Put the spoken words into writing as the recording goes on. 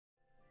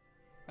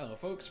Hello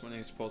folks, my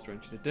name is Polis,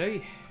 and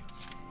today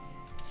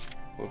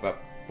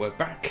we're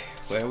back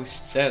where we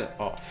started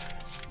off.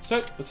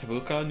 So, let's have a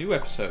look at our new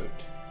episode.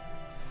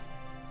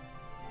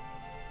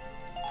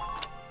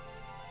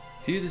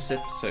 View this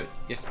episode,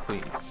 yes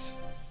please.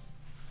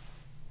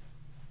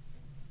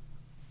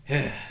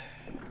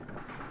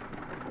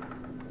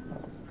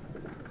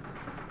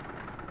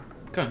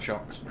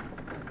 Gunshots.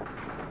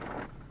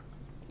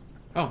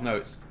 Oh no,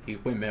 it's the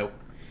windmill.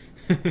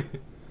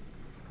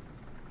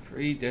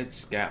 3 dead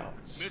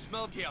scouts. Miss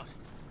Melchiot,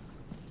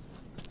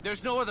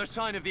 there's no other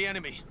sign of the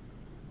enemy.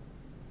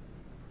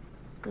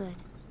 Good.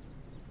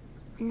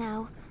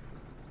 Now,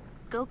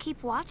 go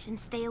keep watch and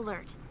stay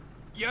alert.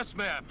 Yes,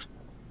 ma'am.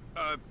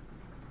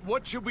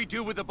 What should we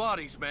do with the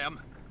bodies, ma'am?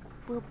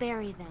 We'll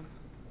bury them.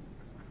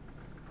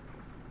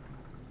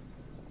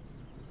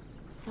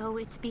 So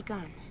it's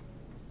begun.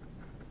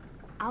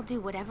 I'll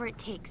do whatever it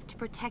takes to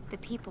protect the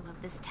people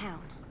of this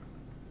town.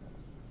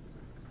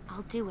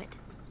 I'll do it.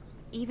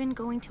 Even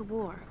going to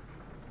war,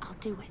 I'll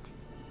do it.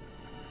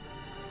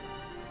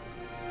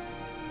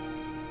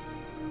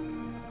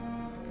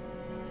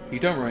 You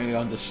don't really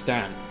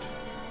understand.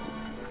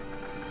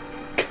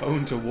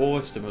 Going to war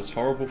is the most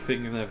horrible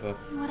thing ever.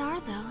 What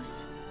are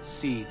those?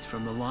 Seeds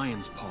from the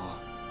lion's paw.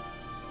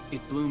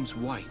 It blooms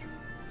white,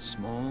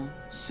 small,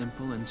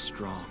 simple, and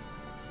strong.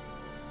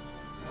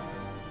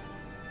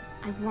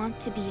 I want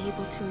to be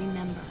able to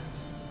remember,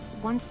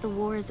 once the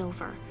war is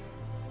over,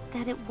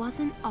 that it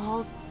wasn't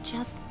all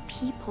just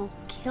people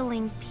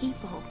killing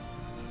people.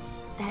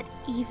 That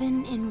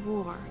even in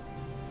war,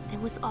 there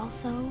was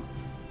also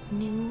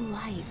new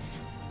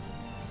life.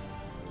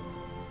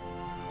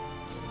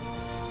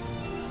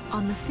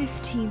 On the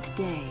 15th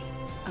day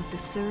of the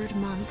 3rd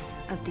month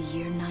of the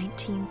year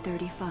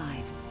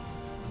 1935,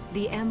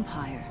 the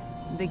Empire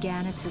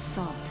began its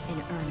assault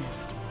in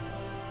earnest.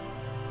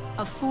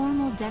 A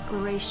formal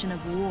declaration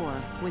of war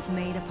was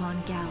made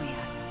upon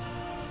Gallia.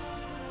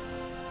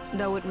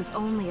 Though it was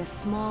only a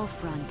small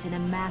front in a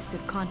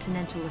massive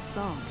continental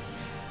assault,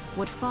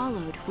 what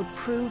followed would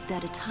prove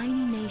that a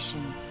tiny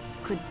nation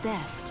could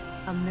best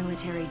a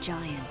military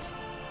giant.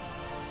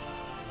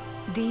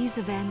 These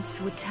events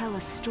would tell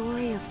a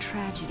story of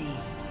tragedy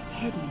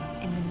hidden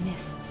in the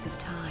mists of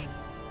time.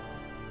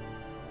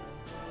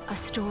 A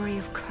story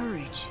of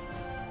courage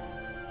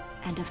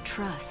and of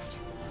trust,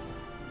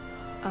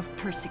 of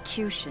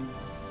persecution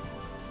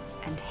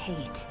and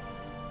hate,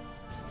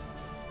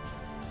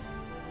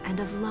 and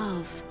of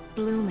love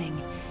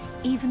blooming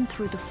even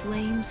through the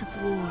flames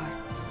of war.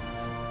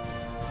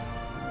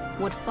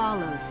 What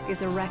follows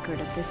is a record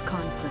of this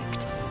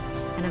conflict,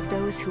 and of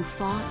those who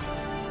fought,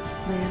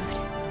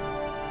 lived,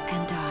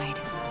 and died.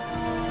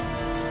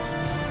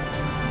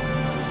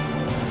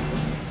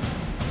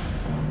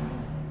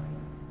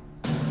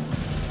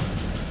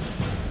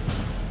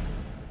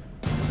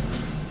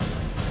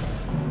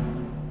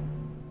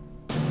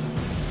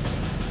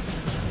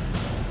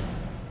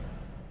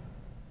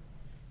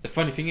 The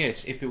funny thing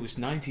is, if it was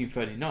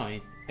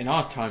 1939, in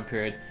our time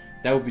period,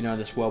 that would be known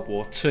as World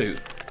War II.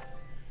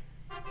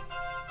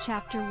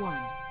 Chapter 1.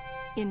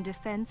 In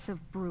Defense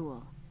of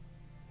Brule.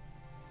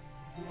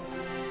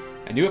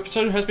 A new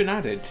episode has been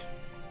added.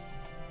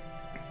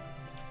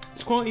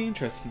 It's quite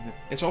interesting.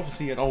 It's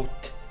obviously an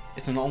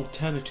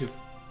alternative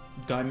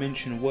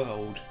dimension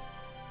world.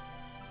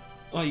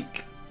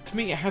 Like, to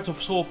me it has a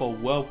sort of a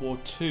World War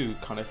II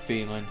kind of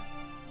feeling.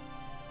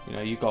 You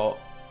know, you got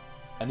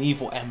an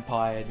evil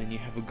empire, and then you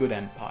have a good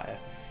empire.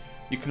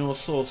 You can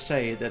also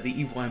say that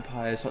the evil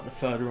empire is like the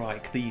Third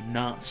Reich, the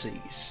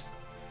Nazis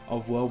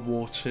of World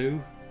War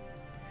II.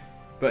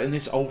 But in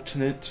this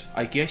alternate,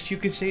 I guess you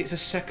could say it's a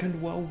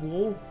Second World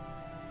War.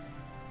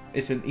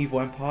 It's an evil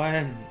empire,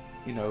 and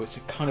you know, it's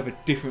a kind of a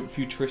different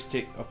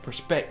futuristic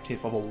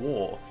perspective of a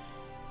war.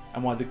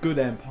 And while the good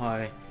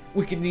empire,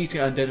 we can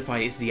easily identify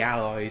as the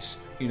Allies.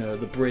 You know,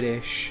 the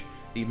British,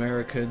 the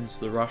Americans,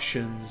 the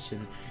Russians,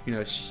 and you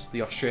know,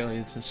 the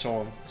Australians, and so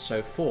on and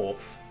so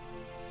forth.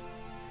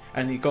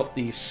 And you've got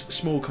these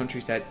small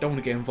countries that don't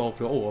want to get involved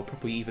at all,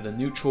 probably either the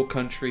neutral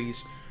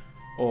countries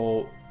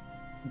or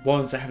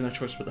ones that have no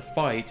choice but to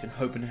fight and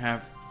hoping to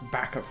have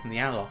backup from the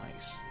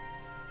Allies.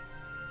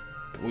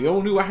 But we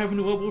all knew what happened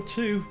in World War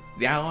II.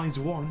 The Allies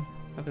won.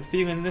 I have a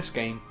feeling in this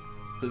game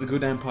that the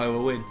good empire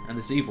will win, and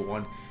this evil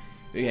one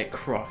will get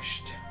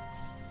crushed.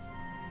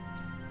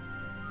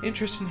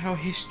 Interesting how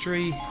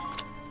history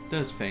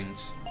does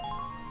things.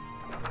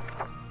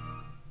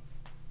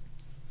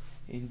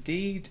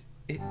 Indeed,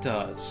 it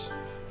does.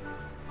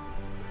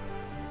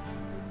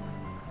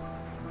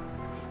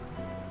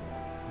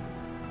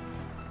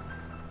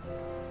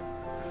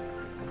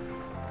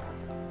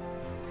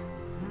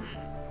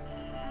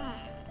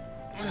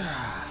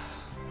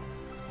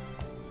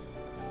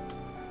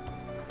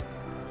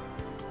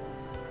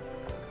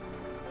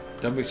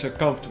 Don't be so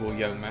comfortable,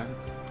 young man.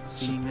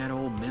 Seeing that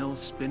old mill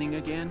spinning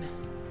again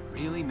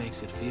really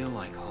makes it feel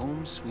like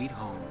home sweet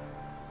home.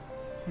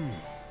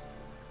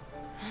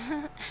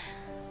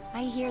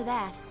 I hear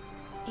that.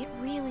 It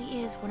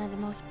really is one of the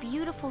most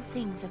beautiful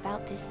things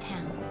about this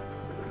town.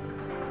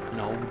 And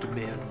old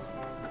mill.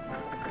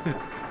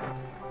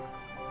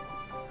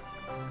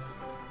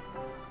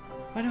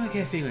 Why do I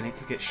get a feeling it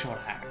could get shot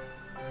at?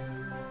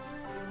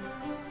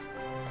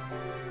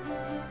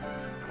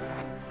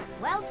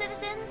 Well,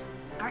 citizens,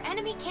 our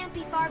enemy can't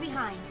be far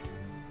behind.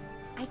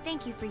 I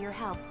thank you for your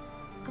help.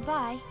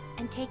 Goodbye,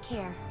 and take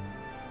care.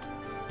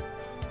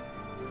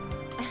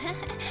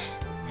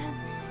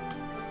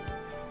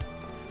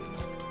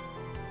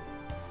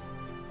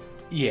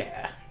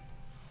 Yeah.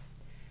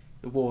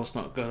 The war's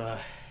not gonna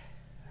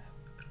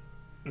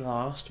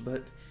last,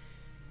 but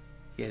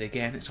yet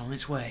again it's on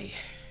its way.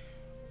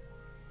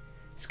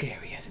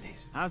 Scary as it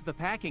is. How's the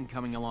packing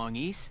coming along,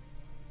 Ys?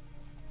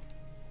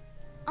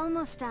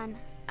 Almost done.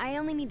 I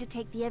only need to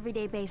take the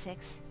everyday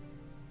basics.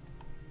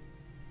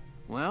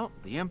 Well,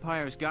 the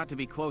Empire's got to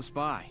be close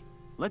by.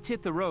 Let's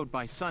hit the road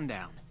by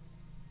sundown.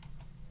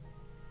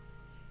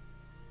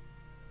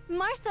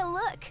 Martha,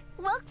 look!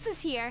 Welks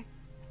is here!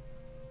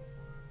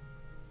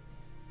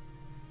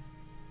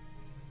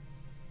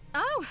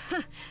 Oh,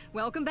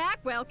 welcome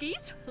back,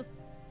 Welkies.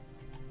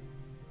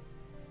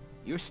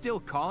 You're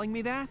still calling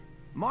me that?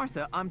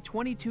 Martha, I'm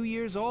 22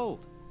 years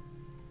old.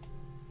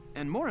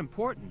 And more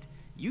important,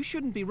 you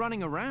shouldn't be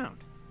running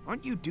around.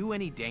 Aren't you due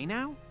any day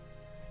now?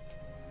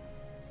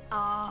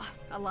 Ah,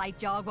 a light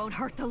jog won't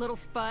hurt the little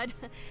spud.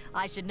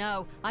 I should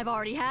know. I've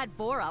already had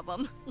 4 of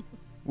them.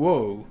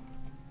 Whoa.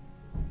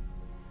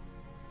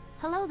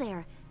 Hello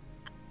there.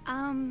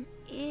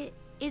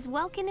 Is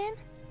Welkin in?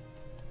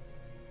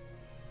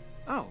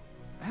 Oh,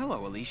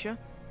 hello, Alicia.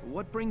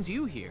 What brings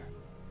you here?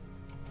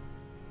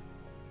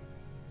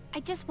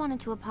 I just wanted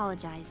to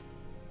apologize.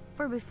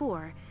 For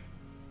before.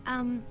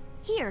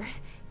 Here.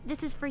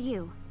 This is for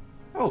you.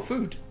 Oh,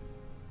 food.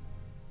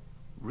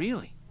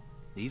 Really?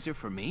 These are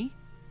for me?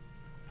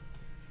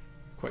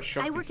 Quite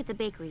shocking. I work at the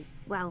bakery.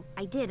 Well,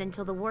 I did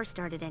until the war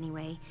started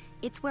anyway.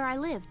 It's where I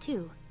live,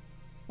 too.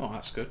 Oh,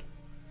 that's good.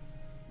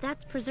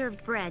 That's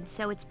preserved bread,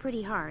 so it's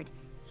pretty hard.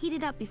 Heat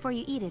it up before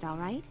you eat it, all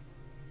right?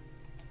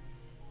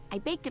 I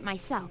baked it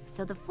myself,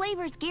 so the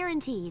flavor's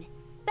guaranteed.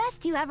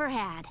 Best you ever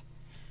had.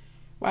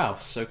 Wow,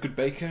 so good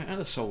baker and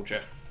a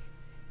soldier.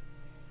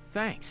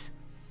 Thanks.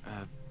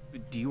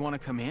 Do you want to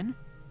come in?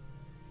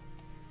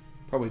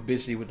 Probably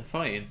busy with the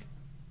fighting.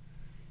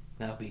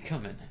 They'll be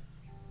coming.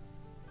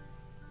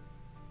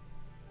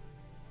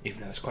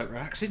 Even though it's quite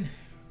relaxing.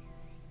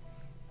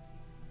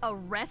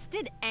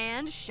 Arrested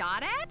and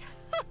shot at?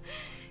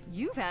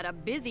 You've had a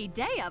busy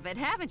day of it,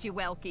 haven't you,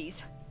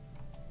 Welkies?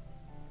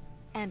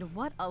 And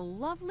what a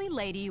lovely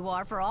lady you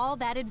are for all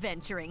that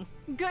adventuring.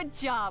 Good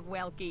job,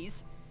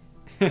 Welkies.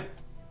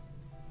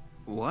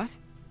 What?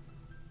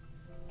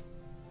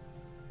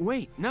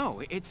 Wait,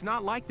 no, it's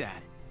not like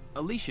that.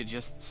 Alicia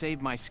just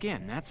saved my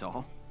skin, that's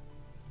all.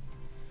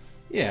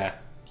 Yeah.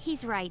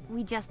 He's right,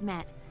 we just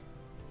met.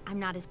 I'm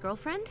not his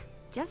girlfriend,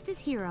 just his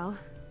hero.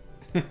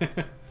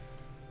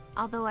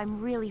 Although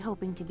I'm really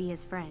hoping to be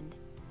his friend.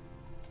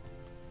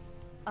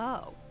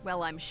 Oh,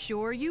 well, I'm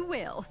sure you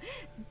will.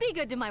 Be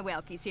good to my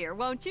Welkies here,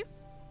 won't you?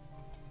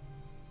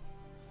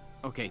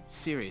 Okay,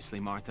 seriously,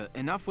 Martha,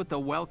 enough with the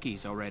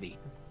Welkies already.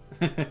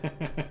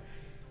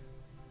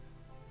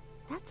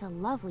 That's a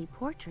lovely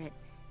portrait.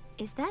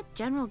 Is that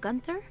General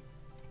Gunther?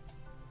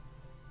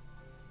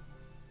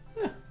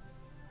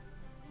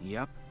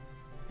 Yep.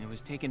 It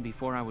was taken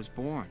before I was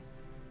born.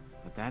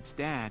 But that's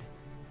Dad.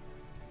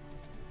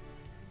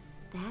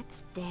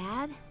 That's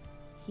Dad?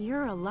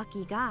 You're a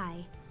lucky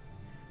guy.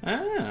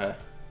 Ah.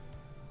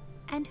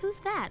 And who's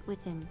that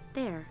with him,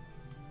 there?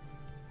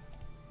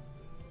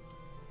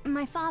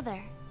 My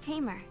father,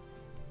 Tamer.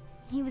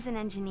 He was an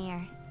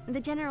engineer. The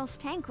General's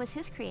tank was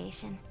his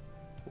creation.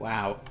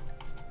 Wow.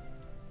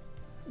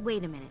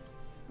 Wait a minute.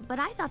 But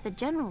I thought the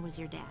General was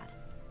your dad.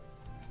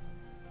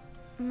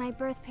 My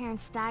birth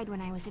parents died when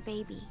I was a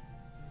baby.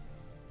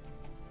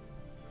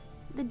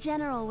 The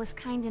General was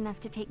kind enough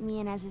to take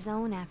me in as his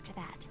own after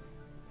that.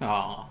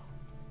 Aw.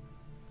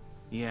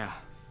 Yeah.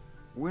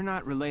 We're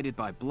not related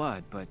by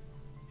blood, but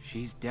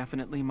she's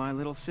definitely my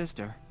little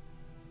sister.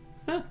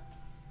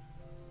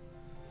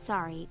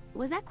 Sorry,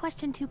 was that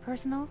question too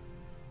personal?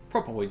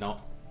 Probably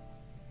not.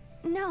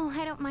 No,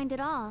 I don't mind at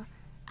all.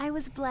 I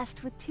was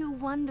blessed with 2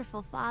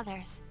 wonderful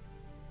fathers.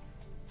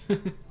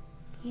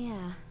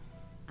 Yeah,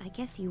 I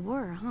guess you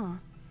were, huh?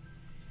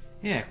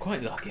 Yeah,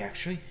 quite lucky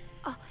actually.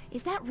 Oh,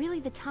 is that really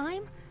the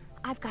time?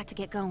 I've got to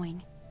get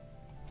going.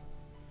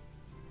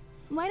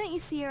 Why don't you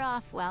see her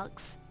off,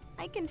 Welks?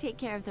 I can take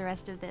care of the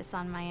rest of this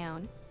on my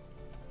own.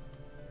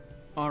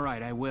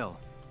 Alright, I will.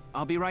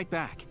 I'll be right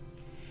back.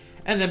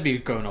 And then be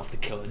going off to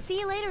killing. See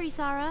you later,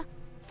 Isara.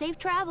 Safe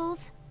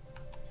travels.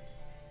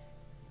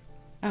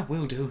 Ah,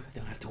 will do.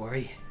 Don't have to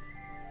worry.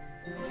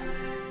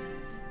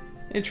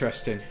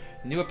 Interesting.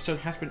 New episode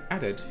has been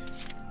added.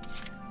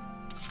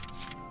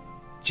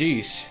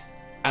 Jeez.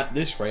 At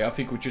this rate, I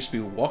think we'll just be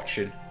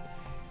watching.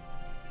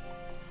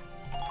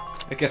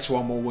 I guess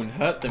one more wouldn't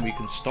hurt, then we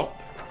can stop.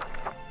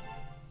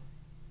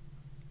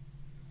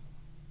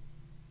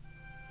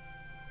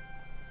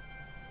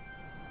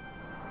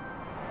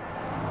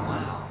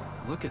 Wow,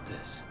 look at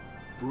this.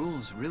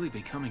 Bruhl's really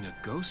becoming a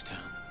ghost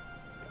town.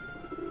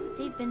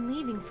 They've been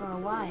leaving for a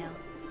while.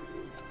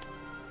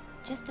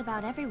 Just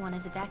about everyone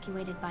is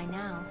evacuated by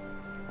now.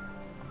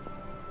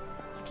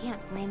 You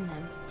can't blame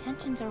them.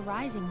 Tensions are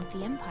rising with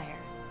the Empire.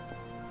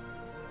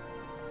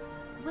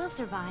 We'll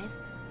survive.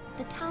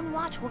 The Town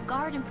Watch will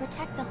guard and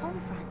protect the home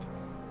front.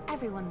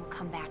 Everyone will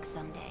come back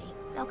someday.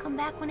 They'll come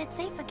back when it's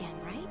safe again,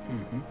 right?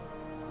 Mm-hmm.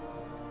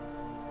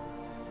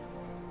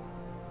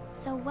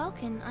 So,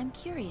 Welkin, I'm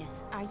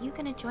curious. Are you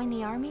gonna join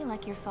the army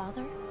like your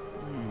father?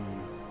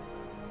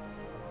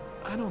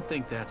 I don't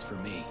think that's for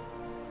me.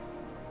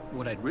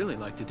 What I'd really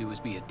like to do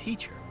is be a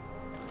teacher.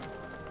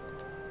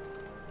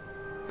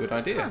 Good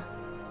idea.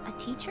 Huh. A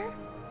teacher?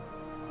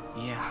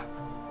 Yeah.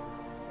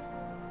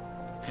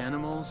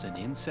 Animals and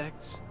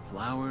insects,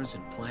 flowers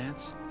and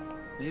plants,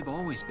 they've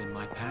always been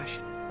my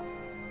passion.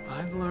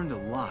 I've learned a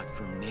lot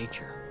from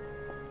nature.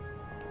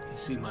 You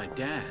see, my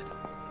dad,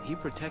 he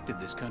protected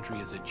this country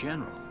as a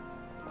general,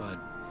 but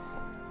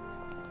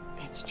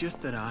it's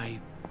just that I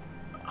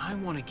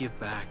want to give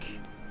back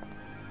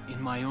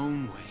in my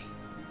own way.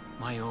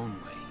 My own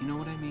way, you know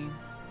what I mean?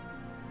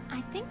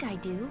 I think I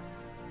do.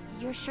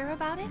 You're sure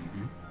about it?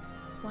 Mm-hmm.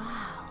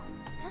 Wow,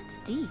 that's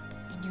deep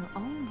in your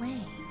own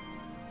way.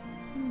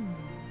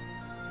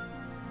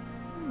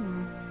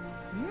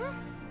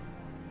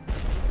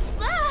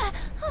 Ah!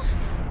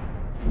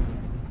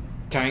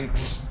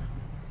 Tanks.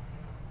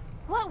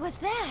 What was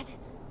that?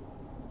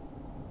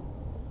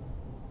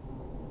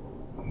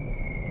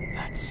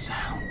 That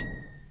sound.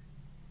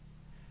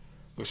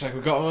 Looks like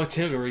we've got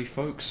artillery,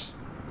 folks.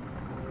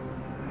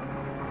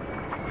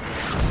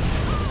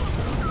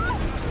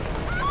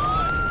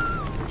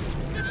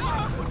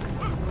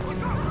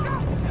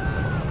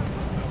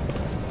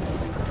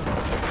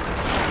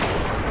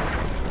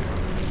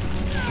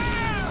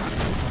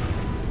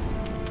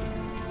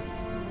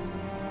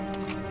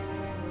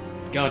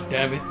 God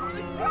damn it. Move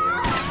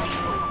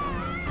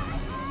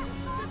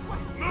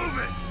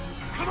it!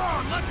 Come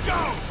on, let's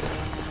go!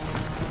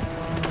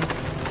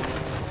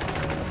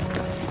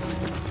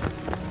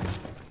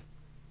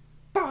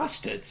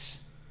 Bastards!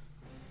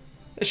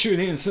 They're shooting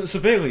innocent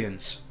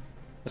civilians.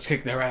 Let's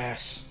kick their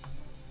ass.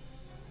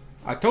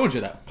 I told you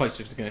that place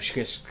was gonna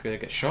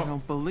get I shot.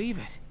 don't believe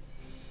it.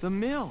 The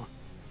mill.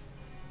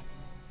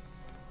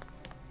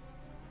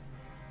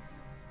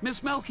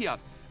 Miss Melchior,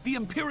 the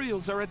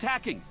Imperials are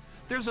attacking.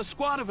 There's a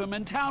squad of them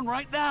in town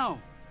right now.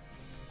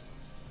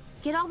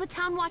 Get all the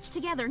Town Watch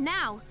together,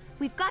 now!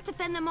 We've got to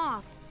fend them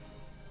off.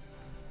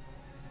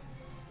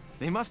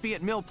 They must be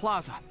at Mill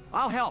Plaza.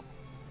 I'll help.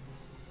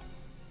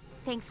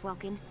 Thanks,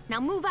 Welkin.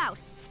 Now move out!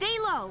 Stay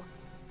low!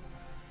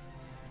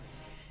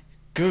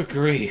 Good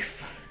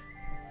grief.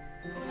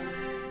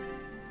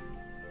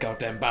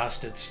 Goddamn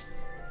bastards.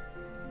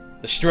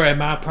 Destroying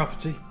my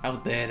property? How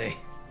dare they?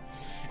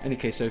 Any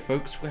case though,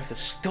 folks, we have to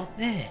stop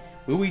there.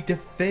 Will we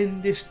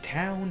defend this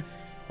town?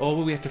 Or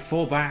will we have to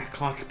fall back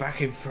like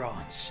back in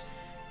France?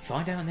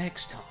 Find out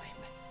next time.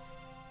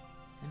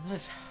 And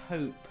let's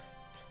hope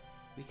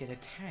we get a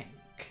tank.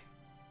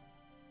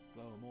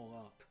 Blow them all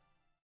up.